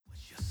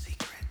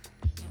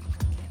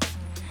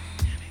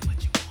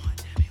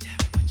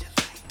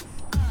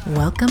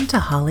Welcome to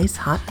Holly's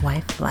Hot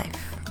Wife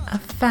Life, a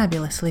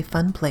fabulously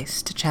fun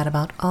place to chat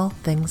about all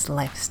things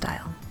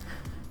lifestyle.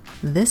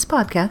 This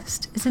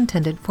podcast is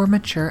intended for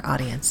mature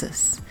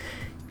audiences.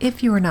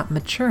 If you are not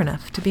mature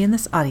enough to be in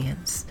this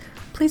audience,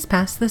 please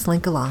pass this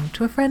link along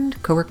to a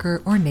friend,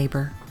 coworker, or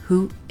neighbor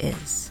who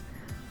is.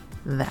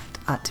 That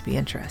ought to be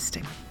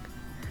interesting.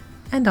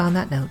 And on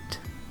that note,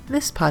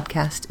 this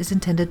podcast is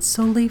intended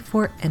solely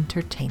for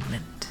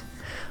entertainment.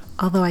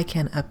 Although I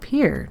can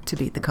appear to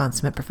be the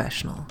consummate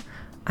professional,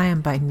 I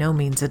am by no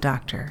means a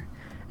doctor,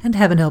 and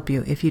heaven help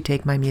you if you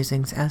take my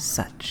musings as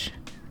such.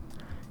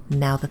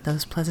 Now that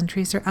those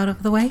pleasantries are out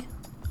of the way,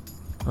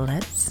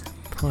 let's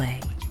play.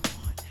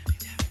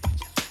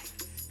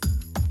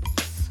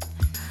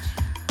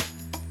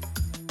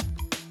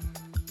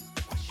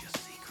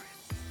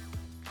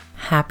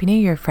 Happy New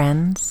Year,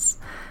 friends.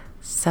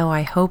 So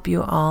I hope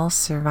you all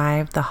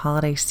survived the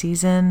holiday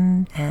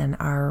season and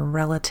are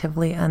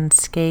relatively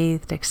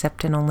unscathed,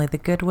 except in only the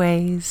good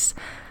ways.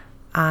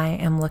 I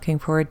am looking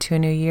forward to a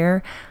new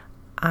year.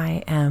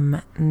 I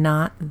am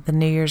not the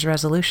New Year's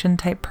resolution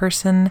type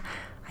person.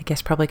 I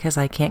guess probably because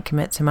I can't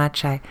commit to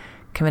much. I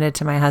committed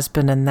to my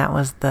husband, and that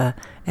was the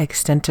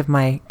extent of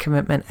my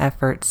commitment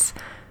efforts.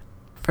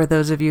 For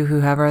those of you who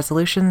have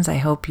resolutions, I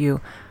hope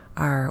you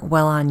are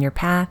well on your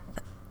path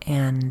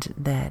and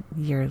that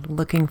you're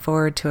looking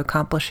forward to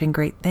accomplishing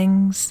great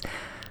things.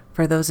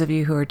 For those of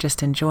you who are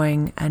just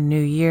enjoying a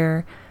new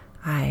year,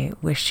 I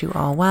wish you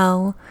all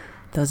well.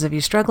 Those of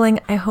you struggling,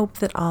 I hope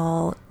that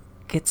all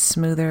gets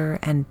smoother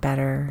and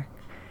better.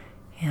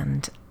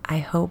 And I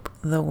hope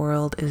the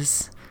world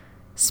is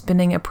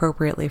spinning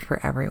appropriately for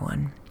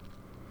everyone.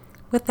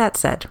 With that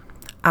said,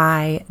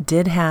 I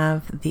did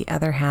have the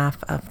other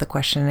half of the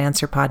question and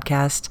answer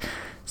podcast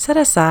set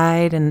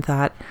aside and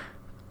thought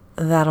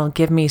that'll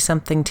give me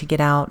something to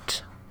get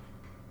out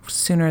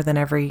sooner than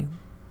every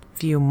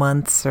few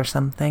months or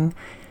something.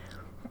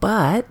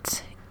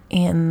 But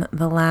in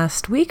the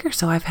last week or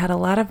so, I've had a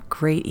lot of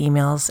great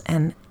emails,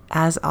 and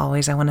as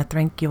always, I want to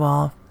thank you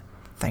all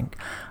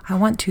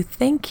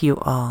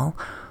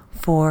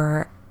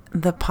for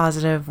the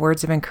positive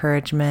words of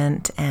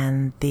encouragement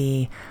and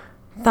the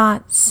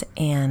thoughts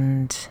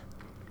and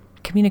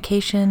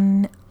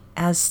communication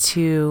as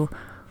to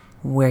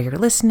where you're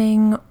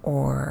listening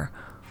or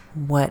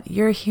what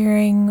you're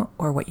hearing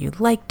or what you'd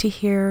like to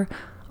hear,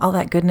 all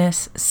that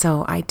goodness.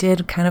 So I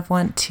did kind of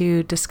want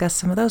to discuss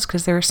some of those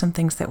because there were some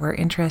things that were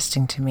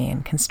interesting to me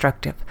and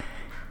constructive.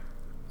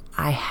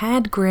 I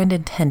had grand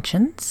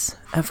intentions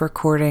of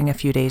recording a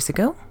few days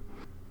ago,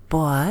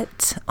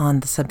 but on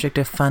the subject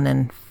of fun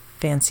and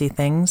fancy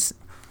things,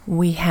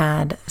 we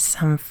had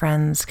some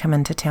friends come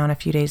into town a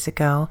few days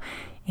ago,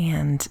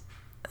 and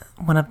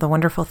one of the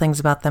wonderful things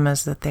about them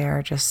is that they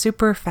are just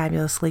super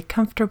fabulously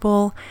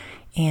comfortable,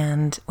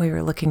 and we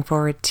were looking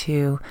forward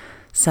to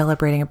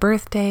celebrating a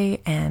birthday,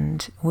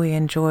 and we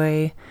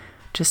enjoy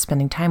just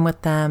spending time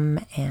with them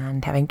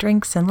and having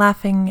drinks and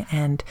laughing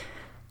and,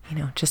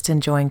 just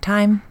enjoying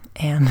time.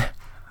 And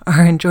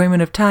our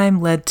enjoyment of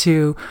time led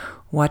to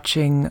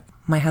watching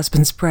my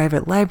husband's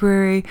private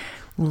library,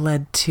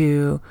 led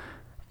to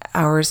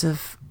hours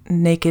of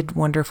naked,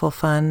 wonderful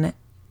fun,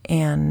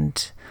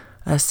 and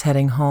us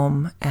heading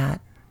home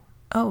at,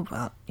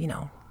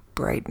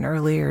 bright and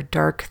early or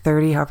dark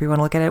 30, however you want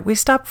to look at it. We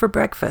stopped for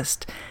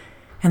breakfast,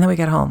 and then we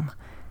got home.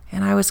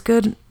 And I was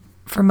good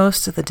for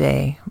most of the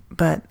day,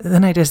 but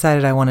then I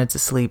decided I wanted to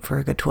sleep for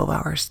a good 12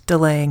 hours,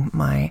 delaying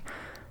my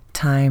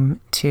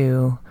time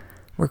to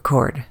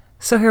record.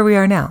 So here we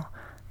are now.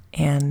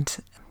 And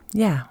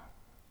yeah,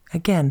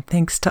 again,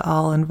 thanks to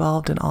all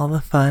involved in all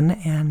the fun,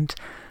 and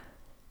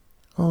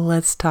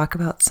let's talk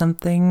about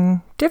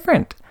something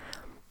different.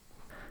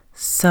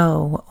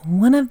 So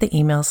one of the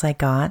emails I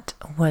got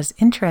was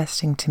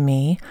interesting to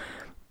me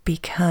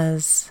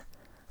because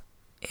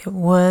it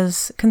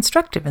was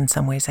constructive in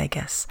some ways, I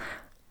guess.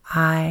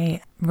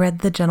 I read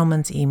the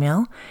gentleman's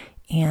email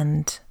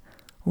and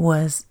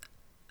was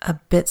a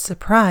bit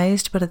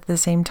surprised, but at the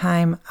same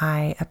time,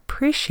 I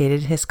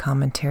appreciated his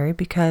commentary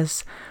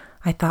because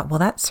I thought, well,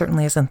 that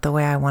certainly isn't the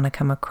way I want to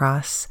come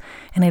across,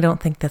 and I don't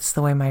think that's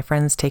the way my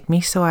friends take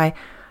me, so I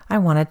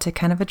wanted to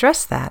kind of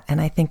address that, and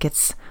I think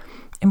it's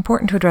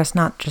important to address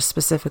not just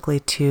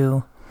specifically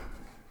to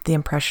the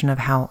impression of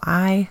how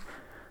I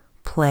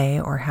play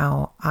or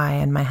how I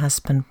and my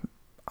husband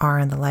are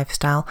in the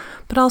lifestyle,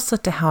 but also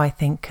to how I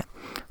think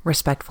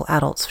respectful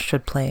adults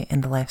should play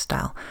in the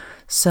lifestyle.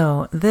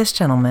 So this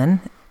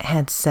gentleman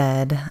had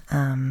said,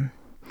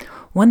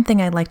 one thing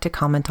I'd like to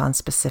comment on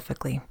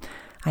specifically.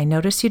 I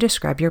noticed you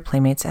describe your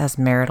playmates as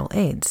marital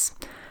aids.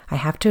 I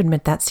have to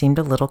admit that seemed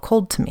a little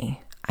cold to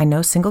me. I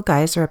know single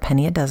guys are a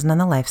penny a dozen in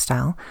the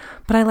lifestyle,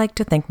 but I like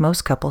to think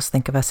most couples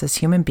think of us as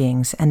human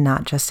beings and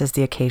not just as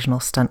the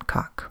occasional stunt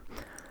cock.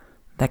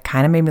 That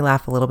kind of made me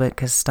laugh a little bit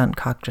because stunt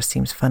cock just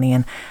seems funny,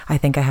 and I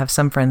think I have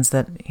some friends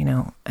that,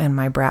 in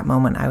my brat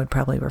moment, I would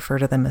probably refer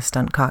to them as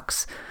stunt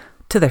cocks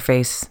to their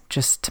face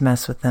just to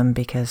mess with them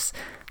because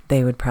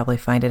they would probably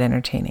find it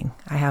entertaining.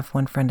 I have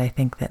one friend, I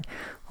think, that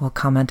will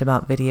comment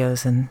about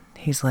videos and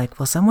he's like,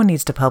 well, someone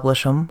needs to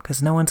publish them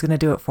because no one's going to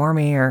do it for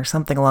me or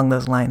something along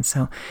those lines.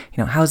 So,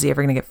 how's he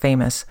ever going to get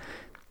famous?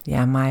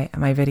 Yeah, my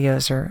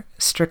videos are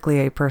strictly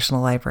a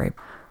personal library.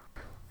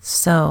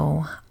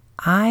 So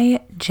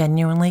I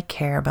genuinely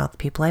care about the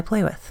people I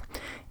play with.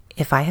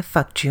 If I have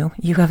fucked you,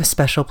 you have a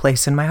special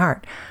place in my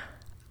heart.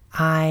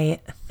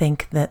 I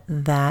think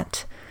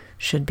that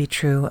should be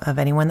true of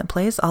anyone that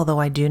plays, although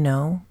I do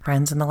know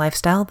friends in the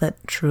lifestyle that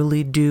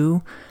truly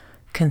do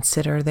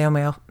consider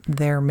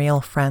their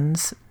male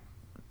friends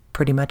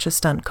pretty much a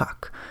stunt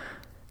cock.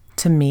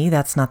 To me,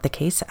 that's not the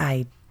case.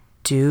 I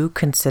do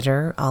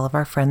consider all of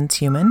our friends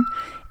human,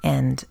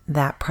 and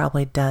that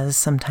probably does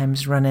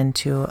sometimes run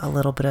into a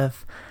little bit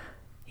of,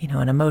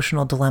 an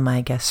emotional dilemma,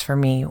 I guess, for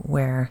me,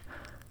 where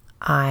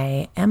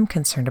I am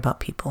concerned about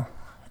people.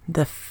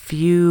 The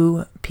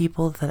few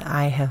people that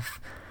I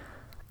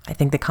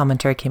think the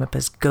commentary came up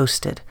as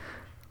ghosted,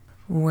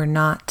 were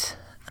not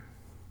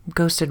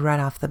ghosted right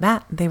off the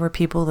bat. They were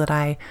people that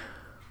I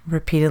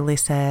repeatedly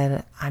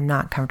said, I'm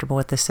not comfortable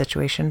with this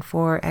situation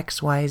for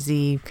X, Y,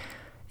 Z,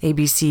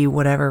 ABC,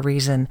 whatever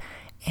reason.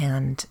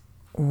 And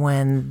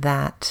when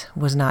that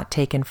was not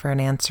taken for an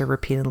answer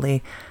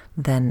repeatedly,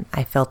 then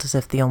I felt as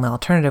if the only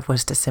alternative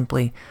was to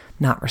simply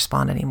not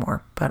respond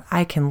anymore. But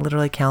I can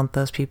literally count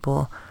those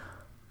people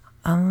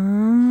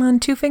on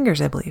 2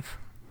 fingers, I believe,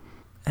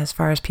 as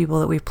far as people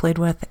that we've played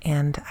with,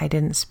 and I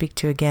didn't speak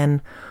to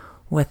again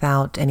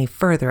without any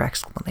further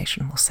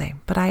explanation, we'll say.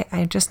 But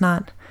it's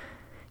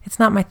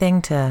not my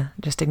thing to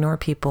just ignore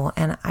people,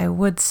 and I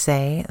would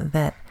say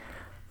that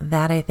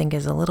I think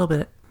is a little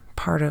bit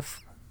part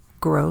of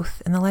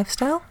growth in the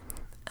lifestyle.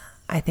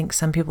 I think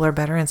some people are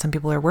better and some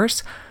people are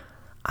worse.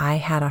 I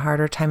had a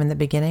harder time in the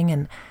beginning,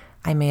 and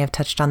I may have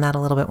touched on that a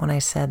little bit when I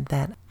said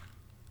that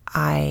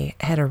I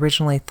had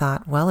originally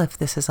thought, well, if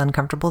this is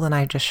uncomfortable, then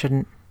I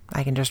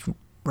can just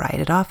write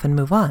it off and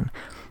move on.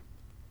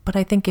 But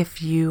I think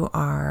if you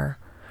are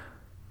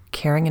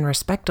caring and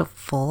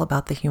respectful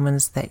about the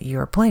humans that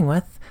you're playing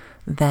with,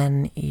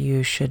 then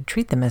you should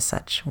treat them as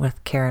such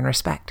with care and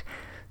respect.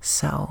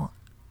 So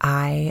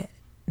I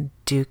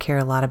do care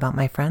a lot about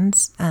my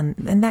friends, and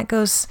that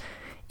goes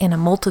in a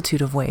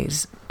multitude of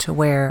ways, to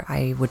where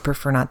I would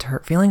prefer not to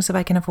hurt feelings if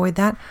I can avoid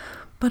that,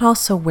 but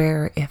also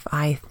where if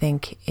I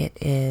think it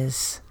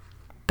is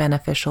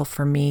beneficial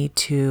for me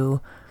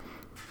to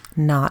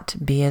not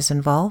be as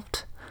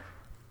involved,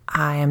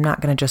 I am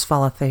not going to just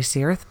fall off the face of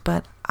the earth,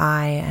 but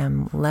I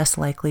am less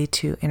likely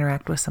to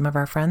interact with some of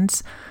our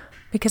friends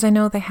because I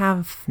know they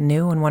have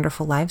new and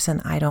wonderful lives,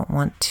 and I don't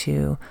want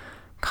to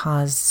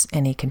cause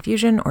any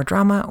confusion or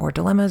drama or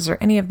dilemmas or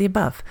any of the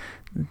above.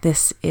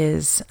 This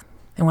is,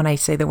 and when I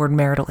say the word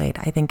marital aid,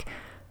 I think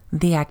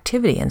the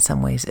activity in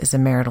some ways is a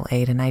marital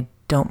aid, and I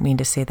don't mean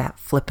to say that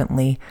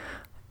flippantly,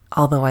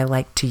 although I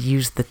like to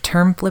use the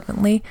term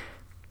flippantly.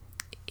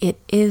 It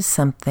is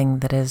something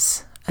that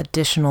is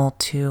additional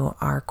to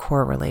our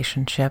core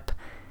relationship,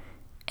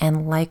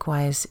 and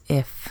likewise,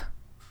 if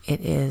it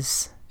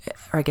is,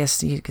 or I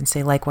guess you can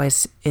say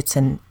likewise, it's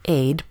an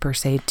aid per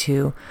se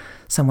to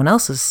someone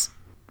else's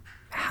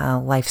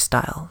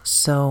lifestyle.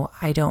 So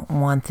I don't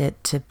want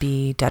it to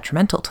be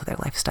detrimental to their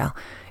lifestyle.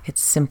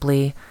 It's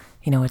simply,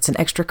 it's an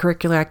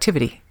extracurricular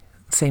activity.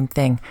 Same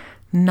thing,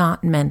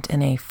 not meant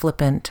in a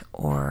flippant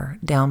or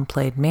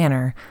downplayed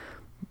manner,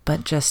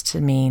 but just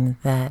to mean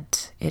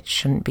that it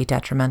shouldn't be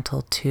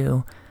detrimental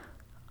to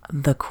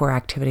the core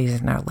activities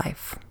in our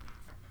life.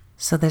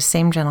 So the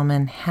same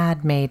gentleman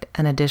had made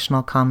an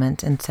additional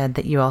comment and said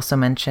that you also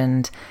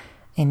mentioned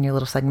in your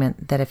little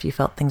segment that if you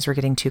felt things were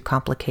getting too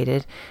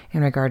complicated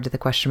in regard to the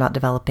question about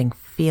developing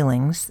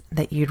feelings,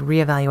 that you'd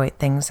reevaluate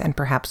things and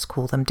perhaps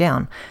cool them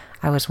down.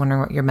 I was wondering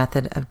what your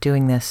method of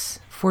doing this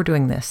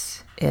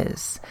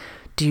is.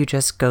 Do you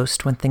just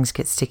ghost when things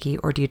get sticky,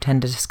 or do you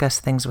tend to discuss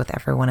things with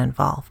everyone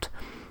involved?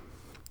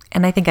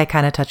 And I think I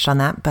kind of touched on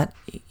that, but,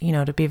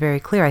 to be very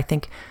clear, I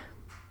think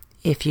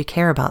if you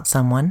care about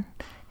someone,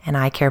 and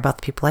I care about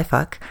the people I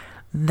fuck,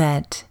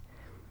 that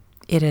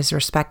it is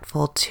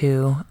respectful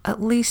to,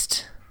 at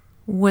least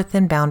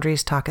within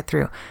boundaries, talk it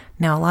through.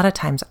 Now, a lot of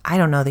times I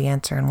don't know the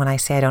answer, and when I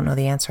say I don't know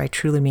the answer, I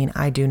truly mean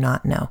I do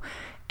not know.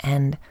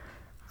 And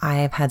I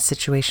have had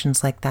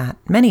situations like that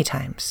many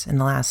times in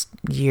the last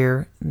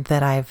year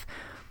that I've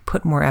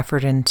put more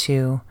effort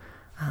into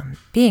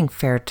being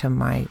fair to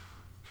my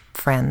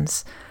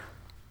friends,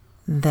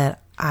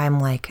 that I'm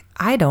like,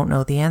 I don't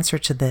know the answer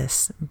to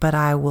this, but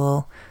I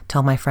will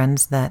tell my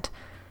friends that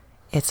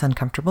it's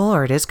uncomfortable,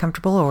 or it is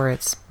comfortable, or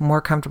it's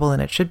more comfortable than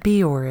it should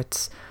be, or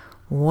it's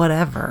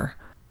whatever.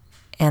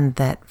 And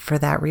that for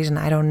that reason,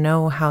 I don't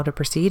know how to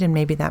proceed. And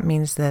maybe that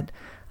means that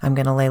I'm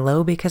going to lay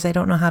low because I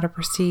don't know how to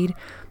proceed.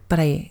 But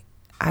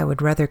I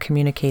would rather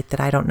communicate that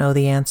I don't know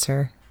the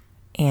answer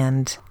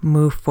and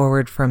move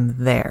forward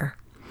from there.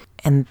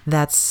 And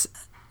that's,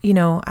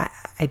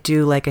 I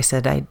do, like I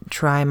said, I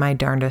try my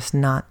darndest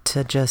not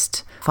to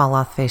just fall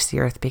off the face of the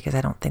earth, because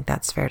I don't think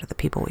that's fair to the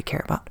people we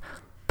care about.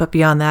 But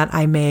beyond that,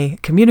 I may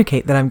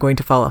communicate that I'm going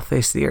to fall off the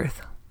face of the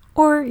earth.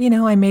 Or,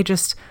 I may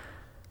just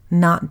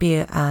not be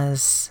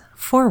as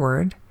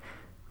forward,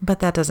 but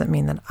that doesn't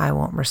mean that I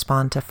won't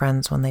respond to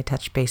friends when they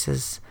touch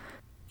bases,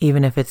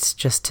 even if it's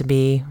just to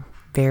be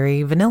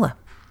very vanilla.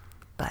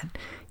 But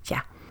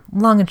yeah,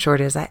 long and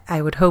short is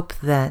I would hope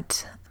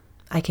that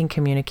I can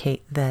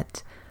communicate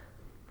that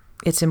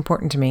it's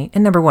important to me.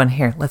 And number one,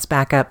 here, let's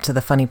back up to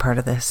the funny part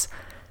of this.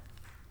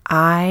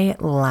 I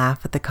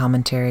laugh at the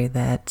commentary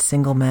that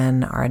single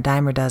men are a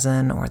dime a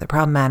dozen or they're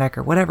problematic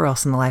or whatever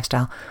else in the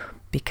lifestyle,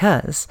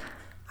 because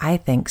I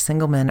think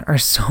single men are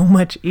so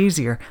much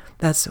easier.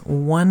 That's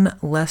one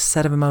less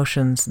set of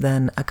emotions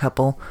than a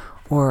couple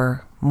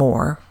or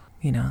more.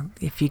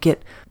 If you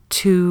get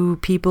two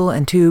people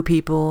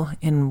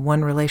in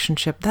one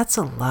relationship, that's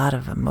a lot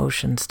of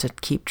emotions to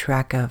keep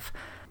track of.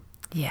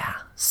 Yeah.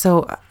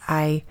 So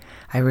I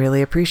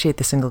really appreciate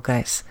the single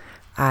guys.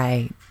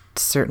 I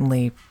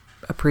certainly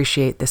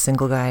appreciate the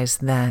single guys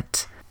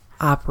that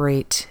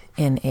operate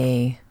in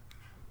I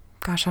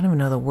don't even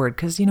know the word,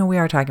 because, we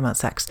are talking about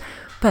sex,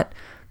 but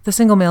the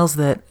single males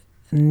that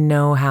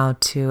know how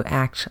to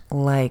act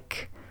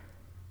like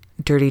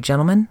dirty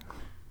gentlemen.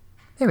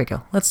 There we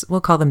go.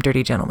 We'll call them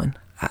dirty gentlemen.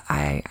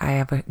 I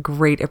have a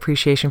great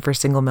appreciation for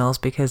single males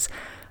because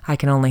I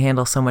can only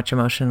handle so much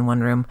emotion in one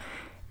room.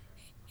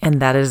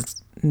 And that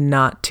is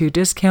not to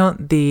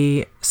discount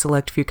the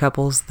select few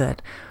couples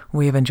that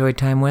we have enjoyed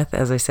time with.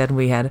 As I said,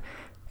 we had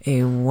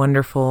a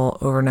wonderful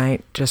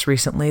overnight just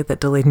recently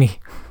that delayed me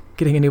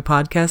getting a new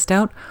podcast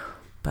out.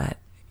 But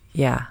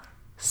yeah,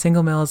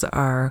 single males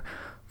are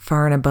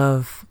far and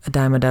above a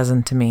dime a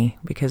dozen to me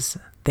because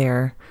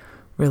they're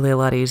really a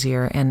lot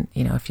easier. And,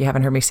 if you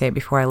haven't heard me say it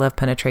before, I love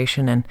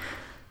penetration, and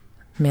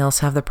males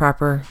have the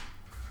proper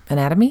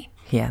anatomy.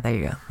 Yeah, there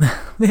you go.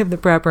 They have the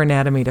proper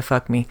anatomy to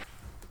fuck me.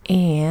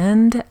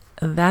 And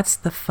that's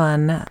the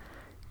fun,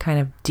 kind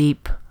of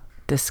deep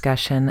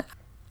discussion.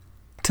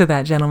 To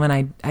that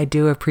gentleman, I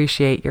do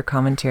appreciate your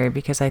commentary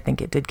because I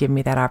think it did give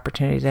me that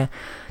opportunity to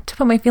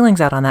put my feelings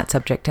out on that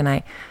subject. And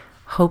I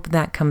hope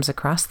that comes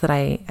across, that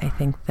I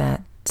think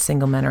that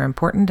single men are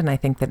important, and I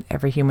think that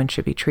every human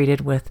should be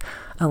treated with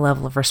a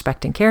level of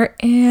respect and care.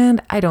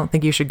 And I don't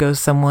think you should go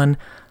someone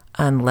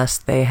unless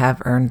they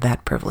have earned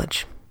that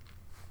privilege.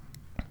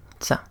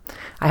 So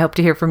I hope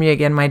to hear from you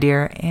again, my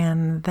dear.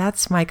 And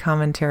that's my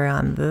commentary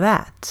on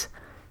that.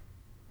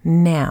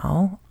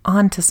 Now,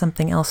 on to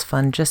something else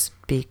fun, just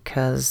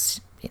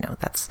because,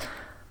 that's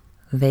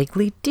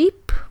vaguely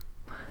deep.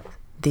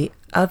 The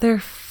other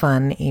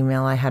fun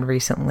email I had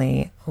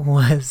recently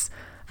was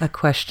a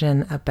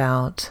question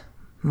about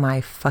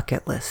my fuck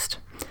it list.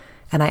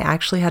 And I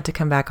actually had to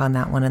come back on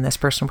that one, and this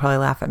person will probably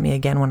laugh at me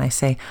again when I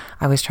say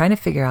I was trying to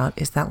figure out,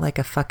 is that like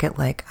a fuck it,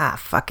 like,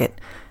 fuck it,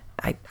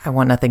 I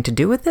want nothing to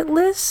do with it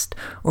list?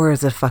 Or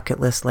is a fuck it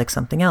list like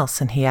something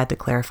else? And he had to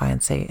clarify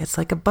and say, it's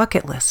like a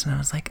bucket list. And I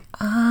was like,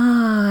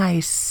 I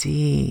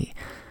see.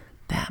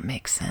 That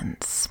makes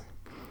sense.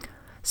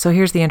 So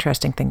here's the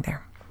interesting thing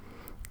there.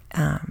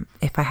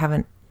 If I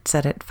haven't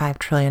said it 5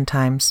 trillion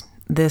times,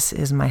 this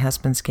is my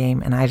husband's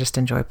game, and I just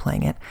enjoy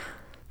playing it.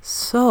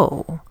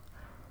 So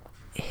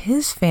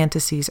his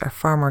fantasies are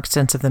far more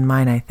extensive than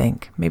mine, I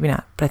think. Maybe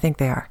not, but I think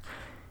they are.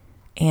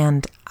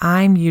 And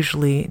I'm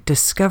usually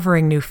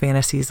discovering new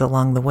fantasies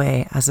along the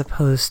way, as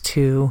opposed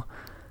to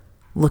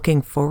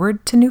looking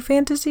forward to new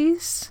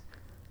fantasies.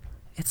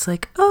 It's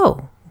like,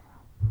 oh,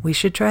 we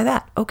should try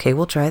that. Okay,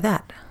 we'll try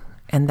that.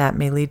 And that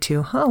may lead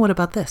to, what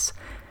about this?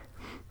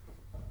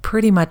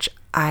 Pretty much,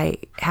 I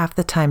half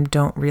the time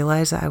don't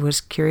realize I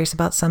was curious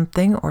about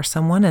something or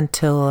someone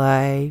until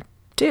I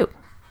do.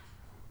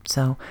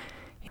 So,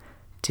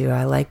 do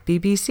I like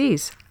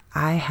BBCs?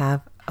 I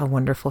have a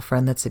wonderful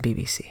friend that's a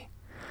BBC.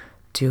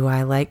 Do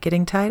I like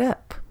getting tied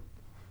up?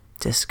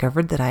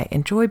 Discovered that I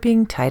enjoy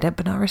being tied up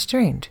but not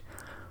restrained.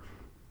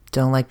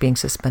 Don't like being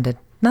suspended.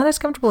 Not as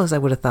comfortable as I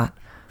would have thought.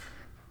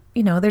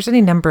 There's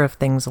any number of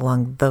things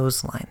along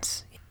those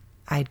lines.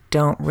 I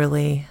don't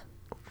really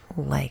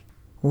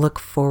look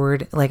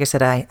forward. Like I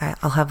said,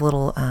 I'll have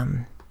little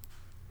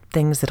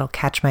things that'll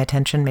catch my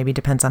attention. Maybe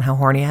depends on how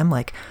horny I am.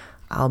 Like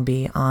I'll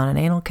be on an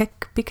anal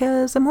kick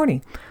because I'm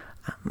horny.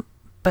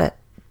 But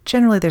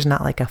generally there's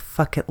not like a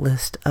fuck it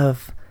list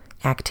of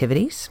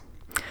activities.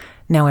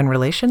 Now in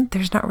relation,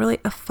 there's not really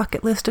a fuck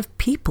it list of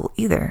people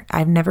either.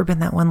 I've never been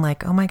that one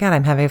like, oh my God,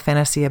 I'm having a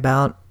fantasy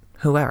about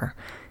whoever.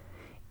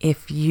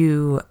 If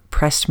you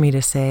pressed me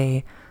to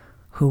say,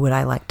 who would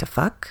I like to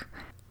fuck?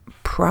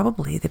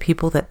 Probably the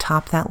people that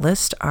top that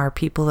list are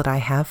people that I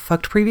have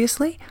fucked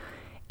previously,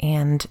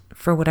 and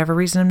for whatever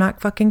reason I'm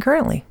not fucking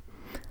currently.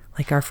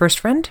 Like our first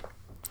friend,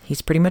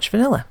 he's pretty much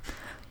vanilla.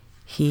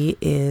 He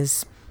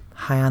is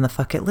high on the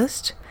fuck it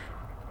list,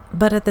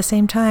 but at the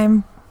same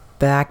time,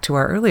 back to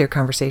our earlier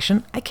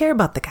conversation, I care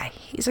about the guy.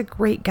 He's a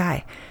great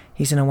guy.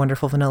 He's in a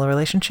wonderful vanilla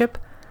relationship.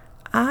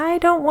 I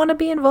don't want to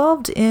be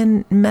involved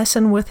in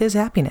messing with his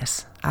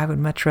happiness. I would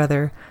much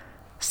rather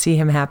see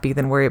him happy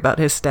than worry about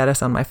his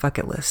status on my fuck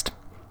it list.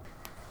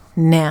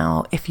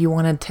 Now, if you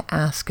wanted to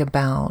ask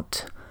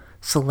about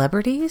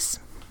celebrities,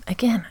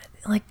 again,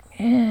 I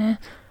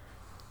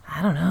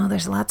I don't know.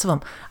 There's lots of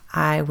them.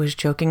 I was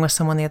joking with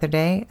someone the other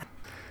day.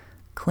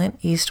 Clint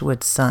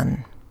Eastwood's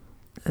son.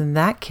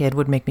 That kid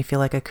would make me feel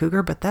like a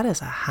cougar, but that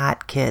is a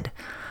hot kid.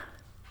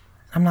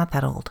 I'm not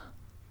that old,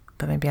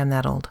 but maybe I'm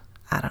that old.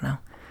 I don't know.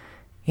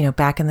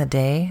 Back in the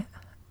day,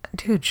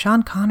 dude,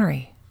 Sean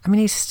Connery. I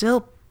mean, he's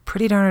still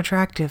pretty darn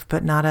attractive,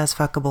 but not as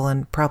fuckable,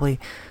 and probably,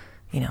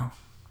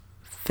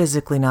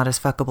 physically not as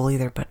fuckable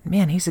either. But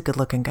man, he's a good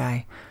looking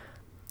guy.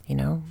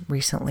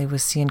 Recently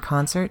was seeing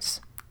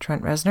concerts.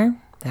 Trent Reznor,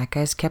 that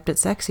guy's kept it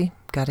sexy.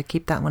 Got to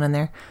keep that one in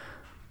there.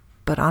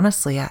 But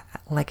honestly,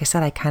 like I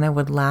said, I kind of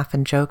would laugh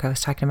and joke. I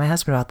was talking to my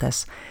husband about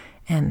this,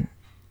 and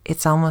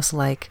it's almost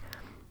like,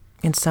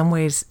 in some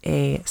ways,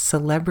 a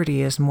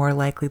celebrity is more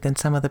likely than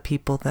some of the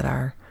people that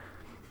are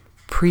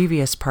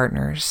previous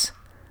partners,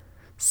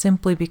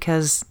 simply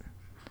because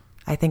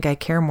I think I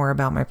care more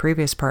about my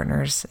previous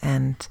partners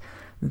and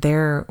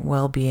their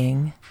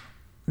well-being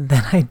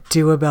than I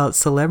do about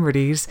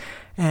celebrities.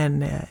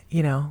 And,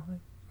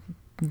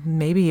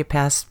 maybe you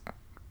pass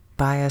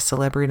by a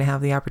celebrity to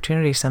have the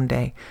opportunity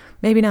someday.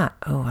 Maybe not.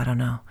 Oh, I don't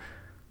know.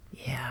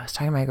 Yeah, I was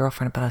talking to my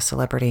girlfriend about a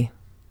celebrity.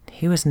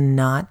 He was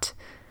not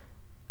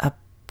a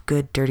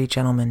good dirty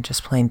gentleman,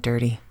 just plain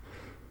dirty.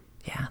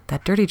 Yeah,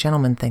 that dirty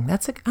gentleman thing, I'm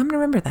going to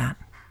remember that.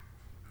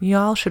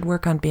 Y'all should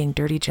work on being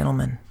dirty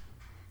gentlemen.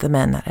 The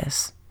men, that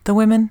is. The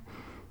women,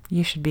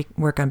 you should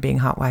work on being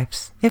hot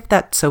wives, if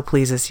that so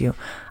pleases you.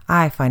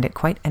 I find it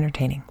quite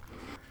entertaining.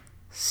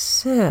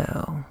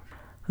 So,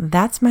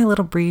 that's my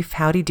little brief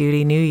howdy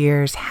doody New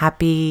Year's.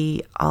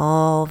 Happy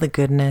all the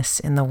goodness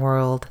in the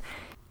world.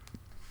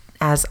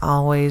 As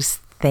always,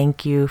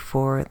 thank you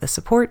for the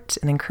support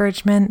and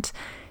encouragement.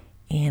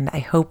 And I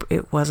hope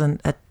it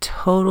wasn't a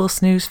total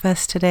snooze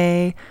fest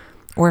today.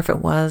 Or if it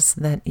was,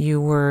 that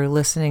you were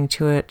listening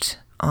to it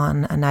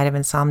on a night of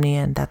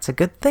insomnia, and that's a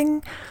good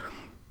thing.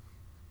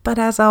 But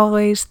as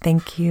always,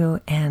 thank you,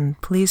 and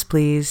please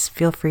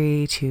feel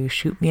free to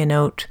shoot me a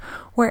note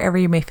wherever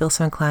you may feel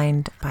so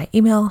inclined by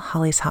email,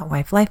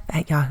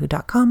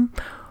 hollysHotWifeLife@yahoo.com,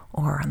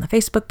 or on the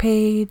Facebook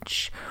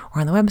page,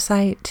 or on the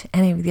website,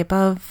 any of the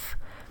above.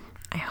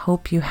 I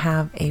hope you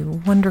have a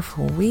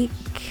wonderful week.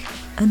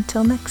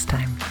 Until next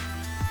time.